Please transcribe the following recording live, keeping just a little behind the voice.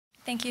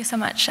Thank you so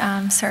much,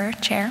 Sir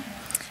Chair.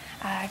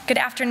 Good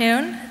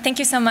afternoon. Thank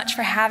you so much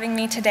for having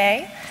me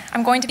today.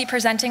 I'm going to be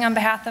presenting on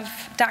behalf of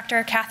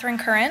Dr. Catherine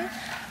Curran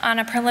on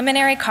a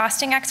preliminary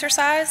costing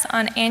exercise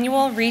on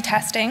annual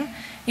retesting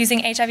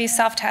using HIV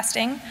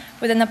self-testing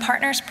within the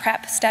Partners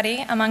PrEP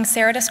study among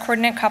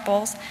serodiscordant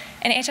couples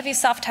and HIV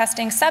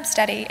self-testing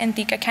sub-study in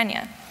Thika,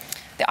 Kenya.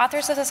 The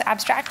authors of this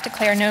abstract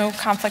declare no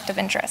conflict of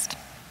interest.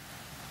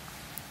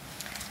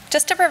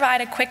 Just to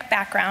provide a quick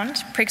background,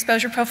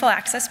 pre-exposure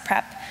prophylaxis,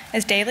 PrEP,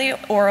 is daily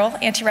oral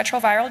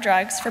antiretroviral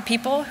drugs for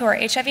people who are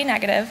HIV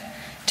negative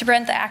to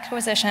prevent the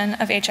acquisition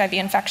of HIV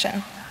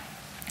infection.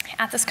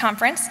 At this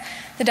conference,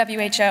 the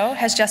WHO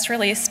has just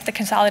released the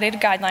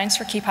consolidated guidelines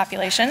for key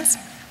populations.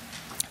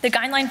 The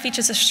guideline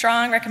features a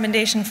strong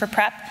recommendation for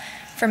PrEP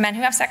for men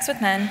who have sex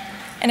with men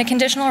and a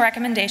conditional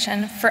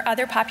recommendation for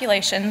other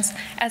populations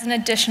as an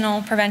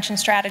additional prevention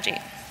strategy.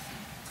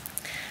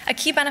 A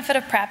key benefit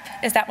of PrEP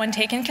is that when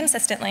taken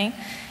consistently,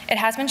 it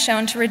has been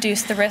shown to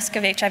reduce the risk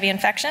of HIV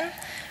infection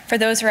for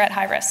those who are at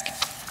high risk.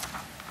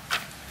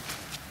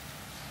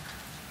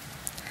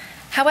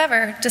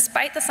 However,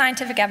 despite the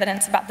scientific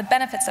evidence about the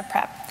benefits of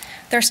PrEP,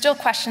 there are still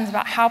questions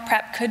about how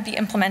PrEP could be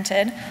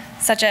implemented,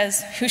 such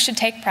as who should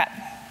take PrEP,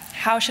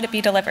 how should it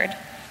be delivered,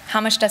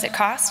 how much does it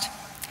cost,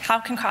 how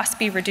can costs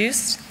be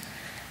reduced.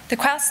 The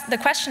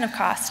question of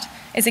cost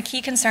is a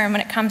key concern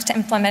when it comes to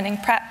implementing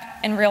PrEP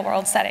in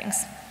real-world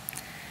settings.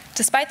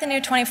 Despite the new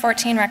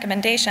 2014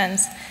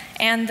 recommendations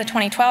and the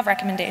 2012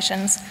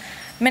 recommendations,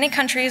 many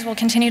countries will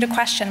continue to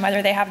question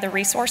whether they have the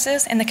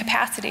resources and the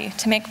capacity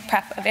to make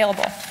PrEP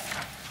available.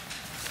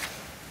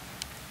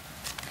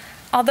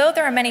 Although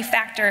there are many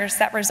factors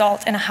that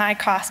result in a high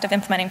cost of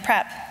implementing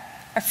PrEP,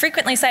 a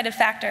frequently cited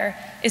factor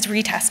is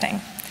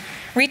retesting.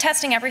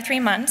 Retesting every 3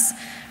 months,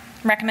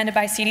 recommended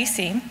by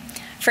CDC,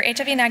 for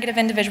HIV-negative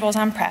individuals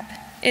on PrEP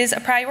is a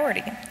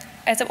priority,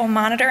 as it will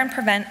monitor and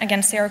prevent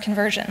against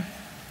seroconversion.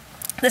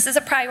 This is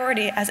a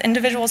priority as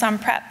individuals on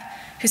PrEP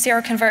who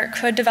seroconvert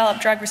could develop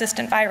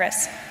drug-resistant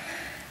virus.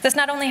 This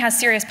not only has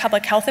serious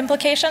public health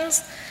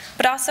implications,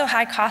 but also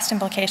high cost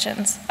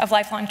implications of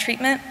lifelong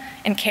treatment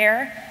and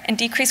care and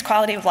decreased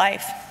quality of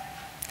life.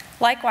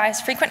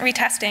 Likewise, frequent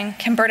retesting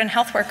can burden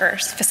health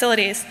workers,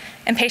 facilities,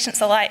 and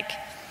patients alike,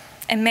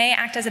 and may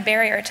act as a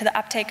barrier to the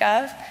uptake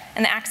of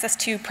and the access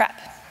to PrEP.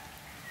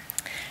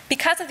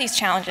 Because of these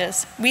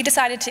challenges, we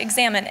decided to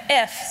examine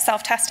if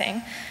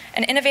self-testing,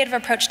 an innovative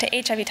approach to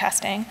HIV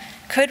testing,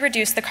 could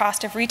reduce the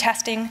cost of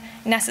retesting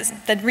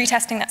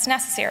that's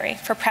necessary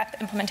for PrEP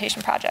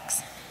implementation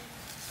projects.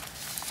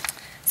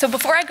 So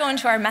before I go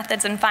into our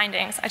methods and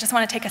findings, I just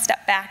want to take a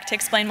step back to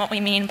explain what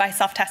we mean by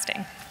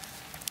self-testing.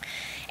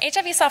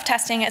 HIV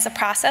self-testing is a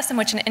process in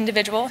which an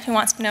individual who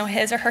wants to know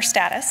his or her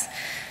status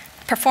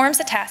performs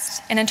a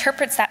test and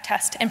interprets that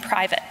test in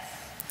private.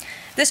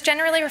 This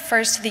generally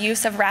refers to the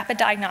use of rapid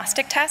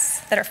diagnostic tests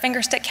that are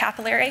fingerstick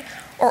capillary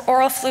or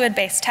oral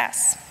fluid-based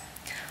tests.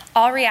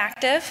 All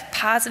reactive,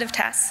 positive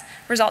test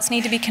results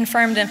need to be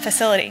confirmed in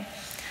facility.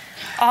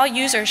 All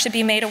users should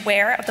be made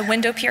aware of the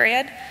window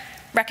period,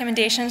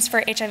 recommendations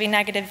for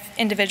HIV-negative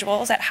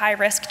individuals at high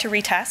risk to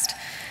retest,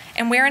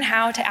 and where and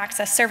how to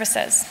access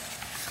services.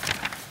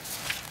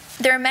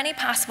 There are many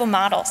possible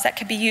models that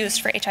could be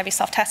used for HIV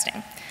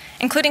self-testing,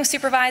 including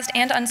supervised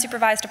and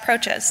unsupervised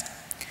approaches.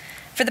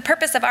 For the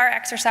purpose of our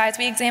exercise,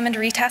 we examined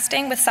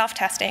retesting with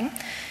self-testing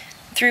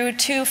through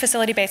 2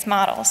 facility-based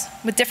models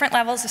with different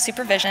levels of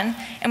supervision,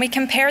 and we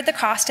compared the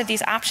cost of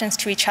these options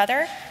to each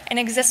other in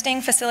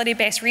existing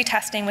facility-based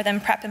retesting within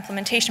PrEP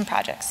implementation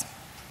projects.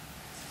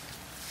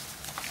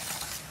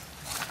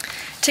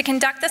 To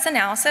conduct this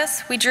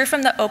analysis, we drew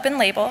from the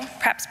open-label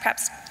PrEP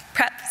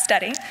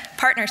study,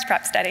 Partners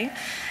PrEP study,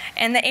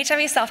 and the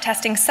HIV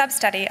self-testing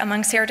sub-study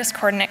among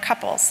serodiscordant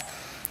couples.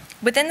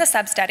 Within the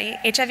sub-study,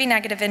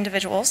 HIV-negative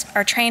individuals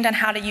are trained on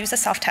how to use a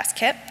self-test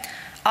kit.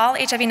 All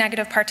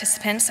HIV-negative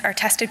participants are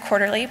tested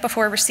quarterly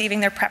before receiving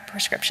their PrEP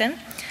prescription.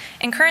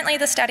 And currently,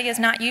 the study is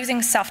not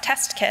using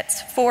self-test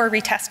kits for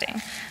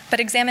retesting,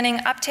 but examining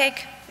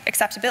uptake,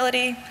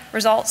 acceptability,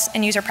 results,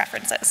 and user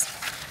preferences.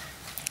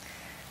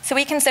 So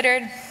we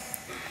considered,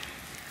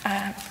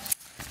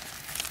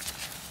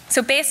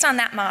 based on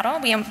that model,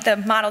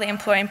 the model they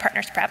employ in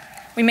Partners PrEP,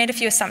 we made a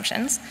few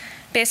assumptions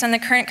based on the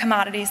current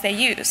commodities they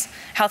use,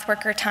 health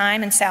worker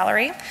time and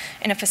salary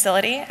in a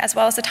facility, as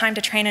well as the time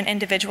to train an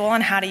individual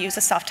on how to use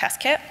a self-test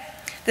kit,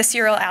 the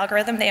serial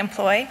algorithm they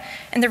employ,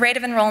 and the rate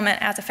of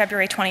enrollment as of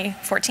February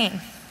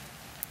 2014.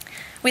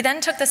 We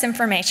then took this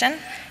information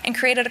and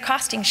created a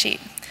costing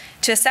sheet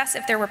to assess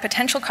if there were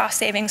potential cost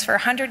savings for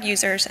 100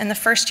 users in the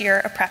first year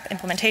of PrEP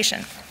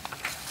implementation.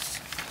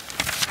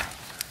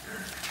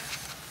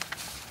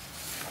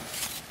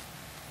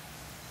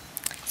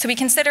 So we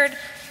considered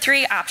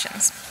 3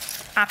 options.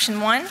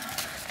 Option 1,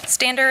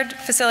 standard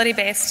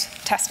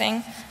facility-based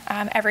testing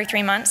every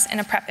 3 months in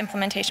a PrEP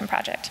implementation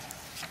project.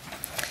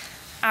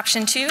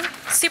 Option 2,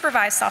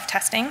 supervised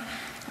self-testing,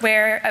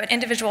 where an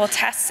individual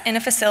tests in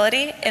a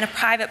facility in a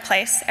private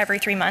place every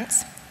 3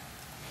 months.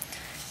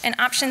 And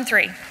option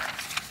 3,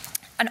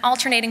 and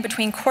alternating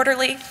between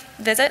quarterly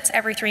visits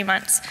every 3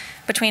 months,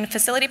 between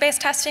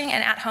facility-based testing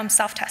and at-home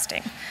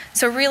self-testing.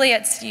 So really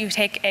it's you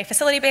take a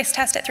facility-based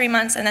test at 3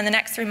 months, and then the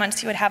next 3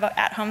 months you would have an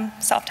at-home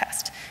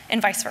self-test,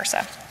 and vice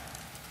versa.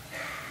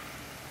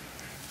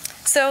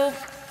 So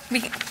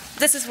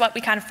this is what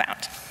we kind of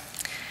found.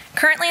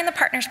 Currently in the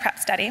Partners PrEP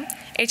study,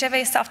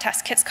 HIV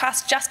self-test kits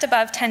cost just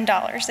above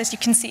 $10, as you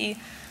can see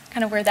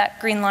kind of where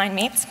that green line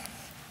meets.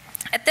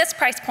 At this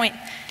price point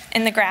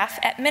in the graph,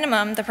 at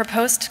minimum, the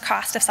proposed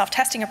cost of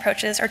self-testing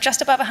approaches are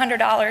just above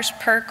 $100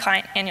 per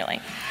client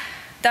annually.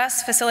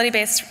 Thus,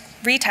 facility-based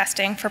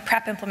retesting for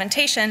PrEP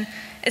implementation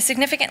is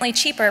significantly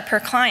cheaper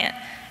per client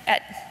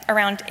at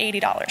around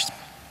 $80.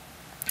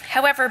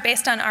 However,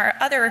 based on our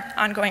other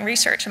ongoing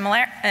research in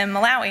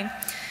Malawi,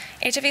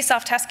 HIV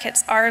self-test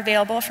kits are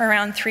available for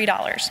around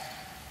 $3.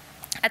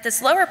 At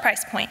this lower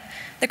price point,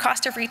 the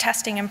cost of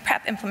retesting and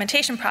PrEP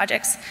implementation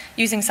projects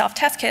using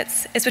self-test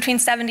kits is between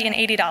 $70 and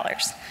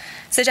 $80,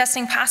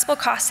 suggesting possible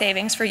cost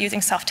savings for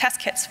using self-test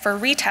kits for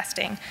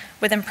retesting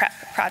within PrEP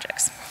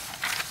projects.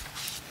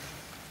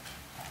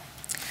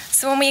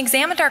 So when we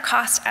examined our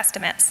cost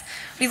estimates,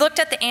 we looked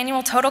at the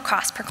annual total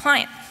cost per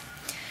client.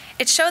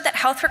 It showed that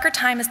health worker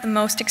time is the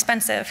most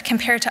expensive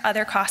compared to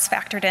other costs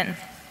factored in.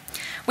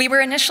 We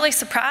were initially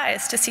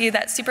surprised to see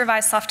that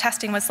supervised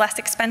self-testing was less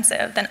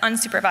expensive than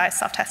unsupervised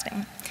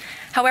self-testing.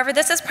 However,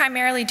 this is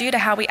primarily due to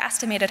how we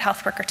estimated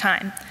health worker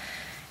time.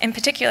 In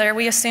particular,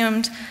 we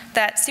assumed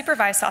that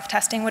supervised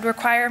self-testing would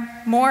require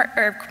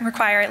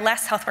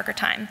less health worker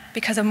time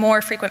because of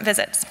more frequent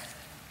visits,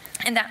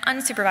 and that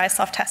unsupervised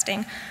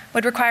self-testing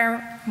would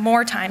require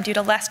more time due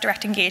to less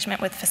direct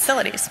engagement with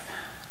facilities.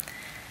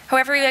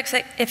 However,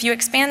 if you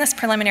expand this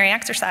preliminary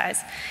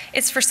exercise,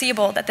 it's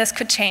foreseeable that this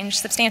could change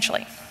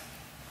substantially.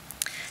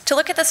 To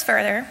look at this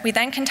further, we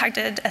then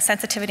conducted a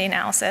sensitivity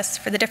analysis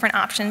for the different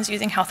options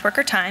using health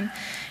worker time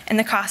and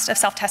the cost of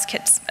self-test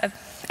kits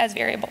as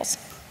variables.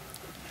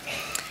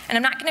 And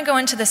I'm not going to go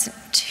into this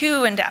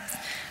too in depth,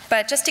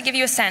 but just to give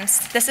you a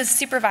sense, this is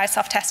supervised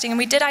self-testing, and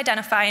we did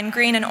identify in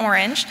green and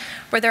orange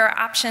where there are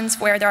options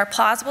where there are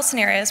plausible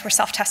scenarios where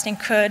self-testing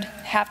could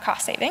have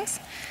cost savings,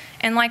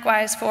 and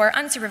likewise for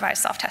unsupervised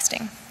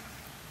self-testing.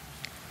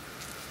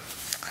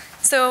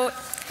 So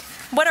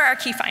what are our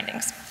key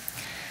findings?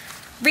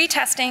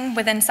 Retesting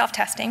within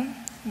self-testing,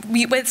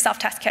 with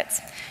self-test kits,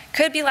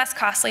 could be less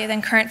costly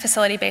than current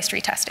facility-based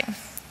retesting.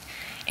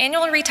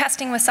 Annual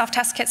retesting with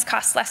self-test kits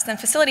costs less than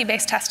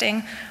facility-based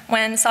testing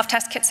when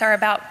self-test kits are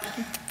about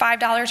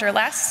 $5 or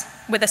less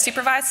with a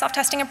supervised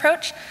self-testing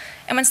approach,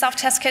 and when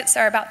self-test kits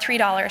are about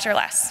 $3 or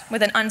less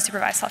with an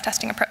unsupervised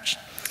self-testing approach.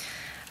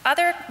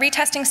 Other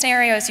retesting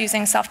scenarios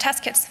using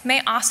self-test kits may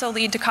also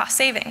lead to cost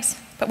savings,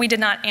 but we did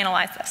not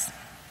analyze this.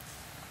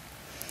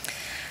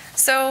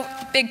 So,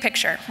 big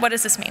picture, what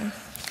does this mean?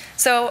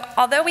 So,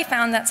 although we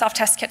found that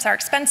self-test kits are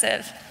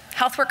expensive,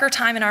 health worker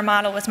time in our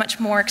model was much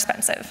more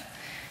expensive.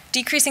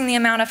 Decreasing the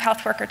amount of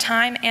health worker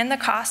time and the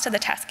cost of the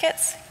test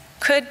kits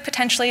could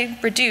potentially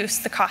reduce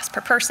the cost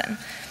per person.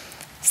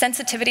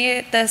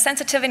 The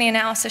sensitivity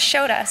analysis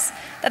showed us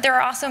that there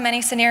are also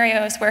many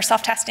scenarios where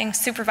self-testing,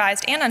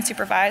 supervised and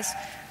unsupervised,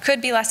 could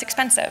be less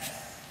expensive.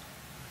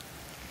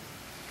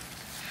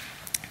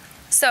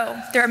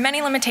 So, there are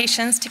many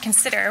limitations to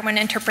consider when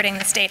interpreting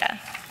this data.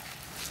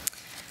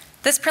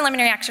 This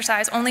preliminary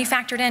exercise only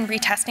factored in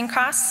retesting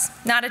costs,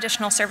 not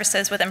additional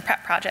services within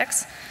PrEP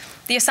projects.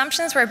 The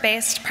assumptions were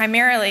based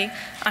primarily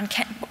on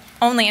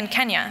only in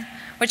Kenya,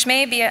 which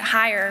may be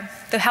higher,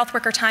 the health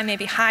worker time may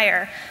be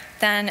higher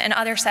than in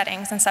other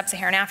settings in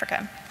sub-Saharan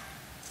Africa.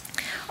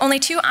 Only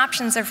 2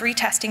 options of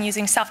retesting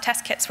using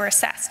self-test kits were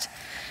assessed.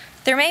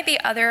 There may be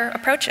other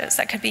approaches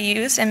that could be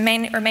used and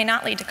may or may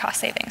not lead to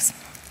cost savings.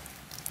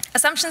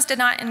 Assumptions did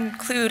not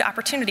include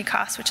opportunity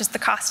costs, which is the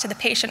cost to the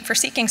patient for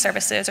seeking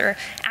services or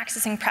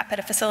accessing PrEP at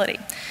a facility,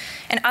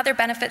 and other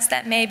benefits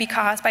that may be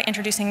caused by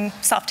introducing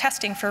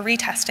self-testing for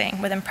retesting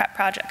within PrEP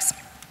projects.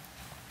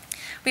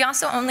 We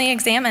also only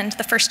examined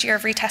the first year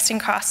of retesting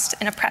costs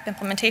in a PrEP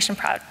implementation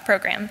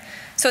program,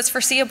 so it's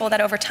foreseeable that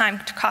over time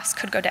costs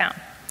could go down.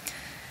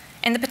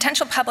 And the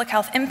potential public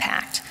health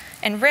impact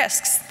and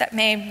risks that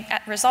may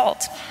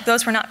result,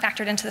 those were not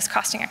factored into this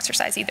costing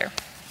exercise either.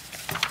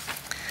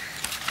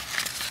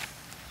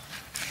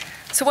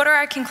 So what are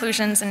our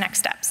conclusions and next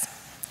steps?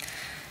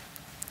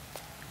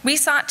 We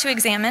sought to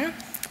examine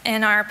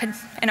in our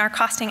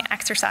costing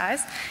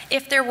exercise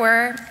if there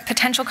were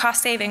potential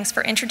cost savings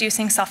for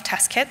introducing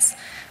self-test kits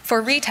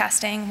for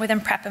retesting within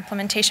PrEP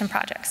implementation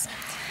projects.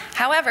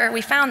 However,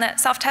 we found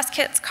that self-test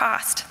kits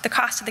the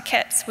cost of the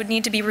kits would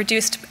need to be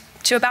reduced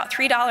to about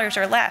 $3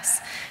 or less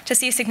to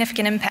see a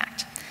significant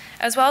impact,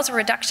 as well as a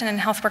reduction in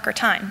health worker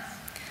time.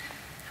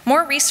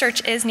 More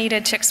research is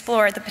needed to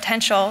explore the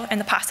potential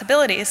and the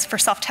possibilities for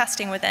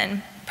self-testing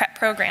within PrEP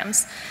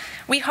programs.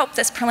 We hope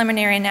this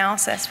preliminary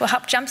analysis will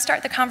help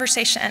jumpstart the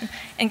conversation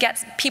and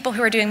get people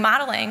who are doing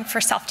modeling for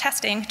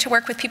self-testing to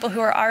work with people who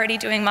are already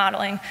doing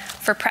modeling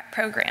for PrEP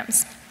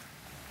programs.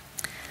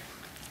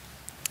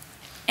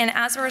 And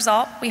as a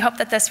result, we hope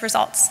that this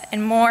results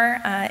in more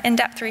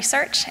in-depth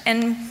research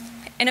and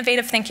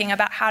innovative thinking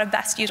about how to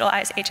best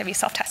utilize HIV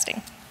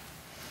self-testing.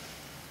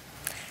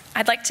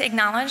 I'd like to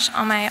acknowledge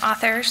all my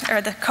authors,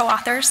 or the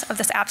co-authors of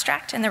this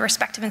abstract in their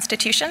respective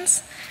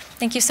institutions.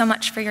 Thank you so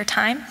much for your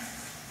time.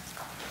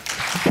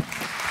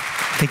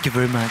 Thank you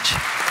very much.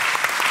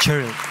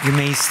 Cheryl, you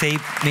may stay,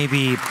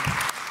 maybe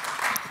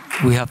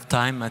we have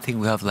time. I think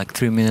we have like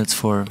 3 minutes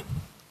for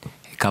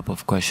a couple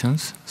of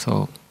questions.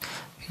 So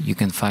you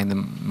can find the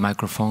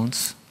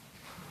microphones.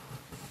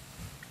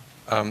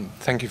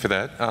 Thank you for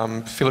that.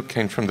 Philip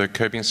Keane from the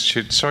Kirby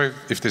Institute. Sorry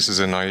if this is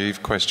a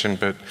naive question,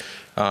 but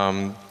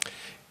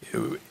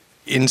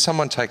in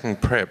someone taking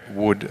PrEP,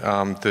 would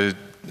the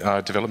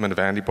development of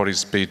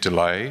antibodies be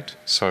delayed?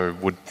 So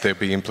would there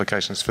be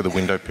implications for the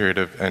window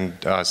period and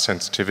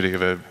sensitivity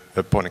of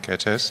a point-of-care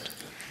test?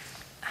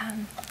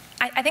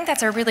 I think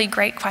that's a really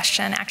great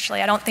question,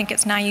 actually. I don't think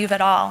it's naive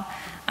at all.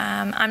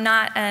 I'm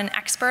not an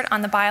expert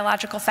on the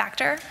biological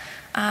factor.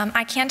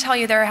 I can tell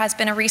you there has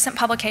been a recent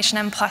publication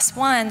in PLOS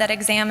ONE that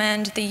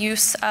examined the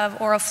use of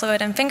oral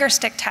fluid and finger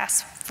stick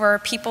tests for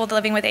people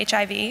living with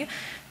HIV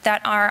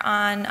that are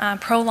on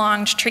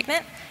prolonged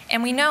treatment.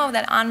 And we know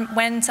that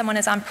when someone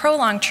is on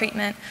prolonged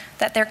treatment,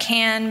 that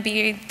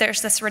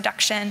there's this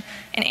reduction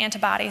in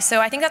antibodies. So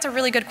I think that's a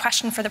really good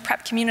question for the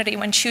PrEP community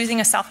when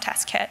choosing a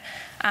self-test kit.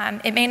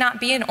 It may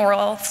not be an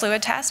oral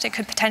fluid test. It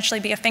could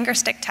potentially be a finger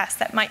stick test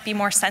that might be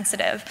more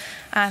sensitive.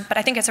 But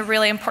I think it's a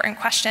really important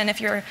question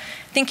if you're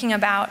thinking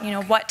about,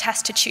 what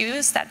test to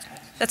choose.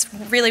 That's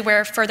really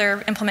where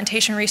further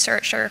implementation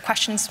research or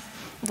questions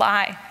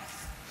lie.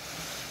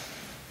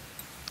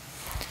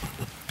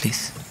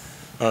 Please.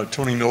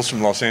 Tony Mills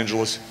from Los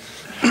Angeles.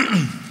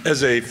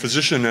 As a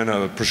physician and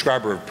a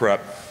prescriber of PrEP,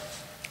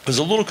 I was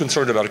a little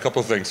concerned about a couple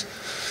of things.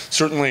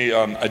 Certainly,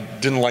 I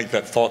didn't like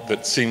that thought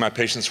that seeing my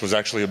patients was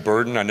actually a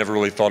burden. I never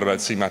really thought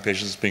about seeing my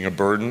patients being a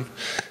burden.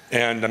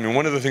 And I mean,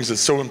 one of the things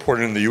that's so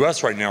important in the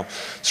US right now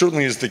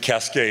certainly is the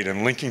cascade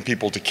and linking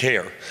people to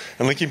care.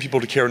 And linking people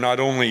to care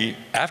not only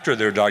after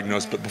they're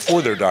diagnosed, but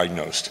before they're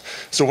diagnosed.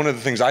 So one of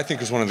the things I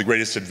think is one of the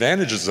greatest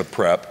advantages of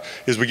PrEP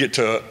is we get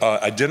to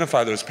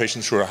identify those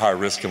patients who are high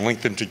risk and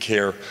link them to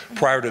care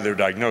prior to their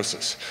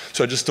diagnosis.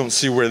 So I just don't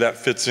see where that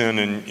fits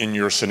in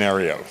your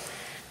scenario.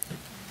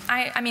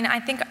 I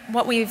think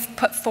what we've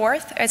put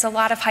forth is a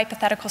lot of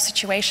hypothetical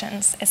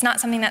situations. It's not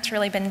something that's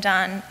really been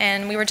done,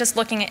 and we were just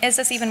looking at, is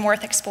this even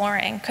worth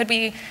exploring? Could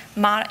we,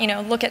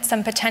 look at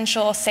some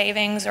potential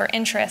savings or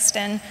interest,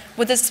 and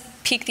would this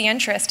pique the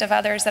interest of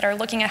others that are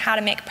looking at how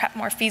to make PrEP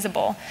more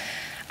feasible?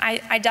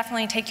 I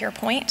definitely take your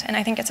point, and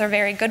I think it's a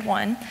very good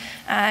one.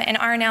 And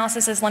our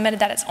analysis is limited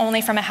that it's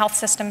only from a health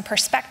system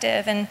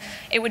perspective, and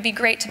it would be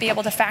great to be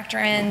able to factor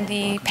in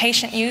the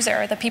patient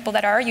user, the people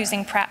that are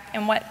using PrEP,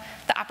 and what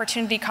the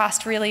opportunity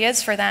cost really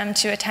is for them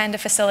to attend a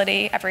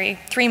facility every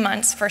 3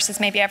 months versus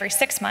maybe every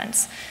 6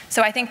 months.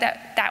 So I think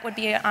that would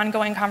be an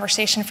ongoing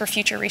conversation for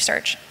future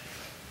research.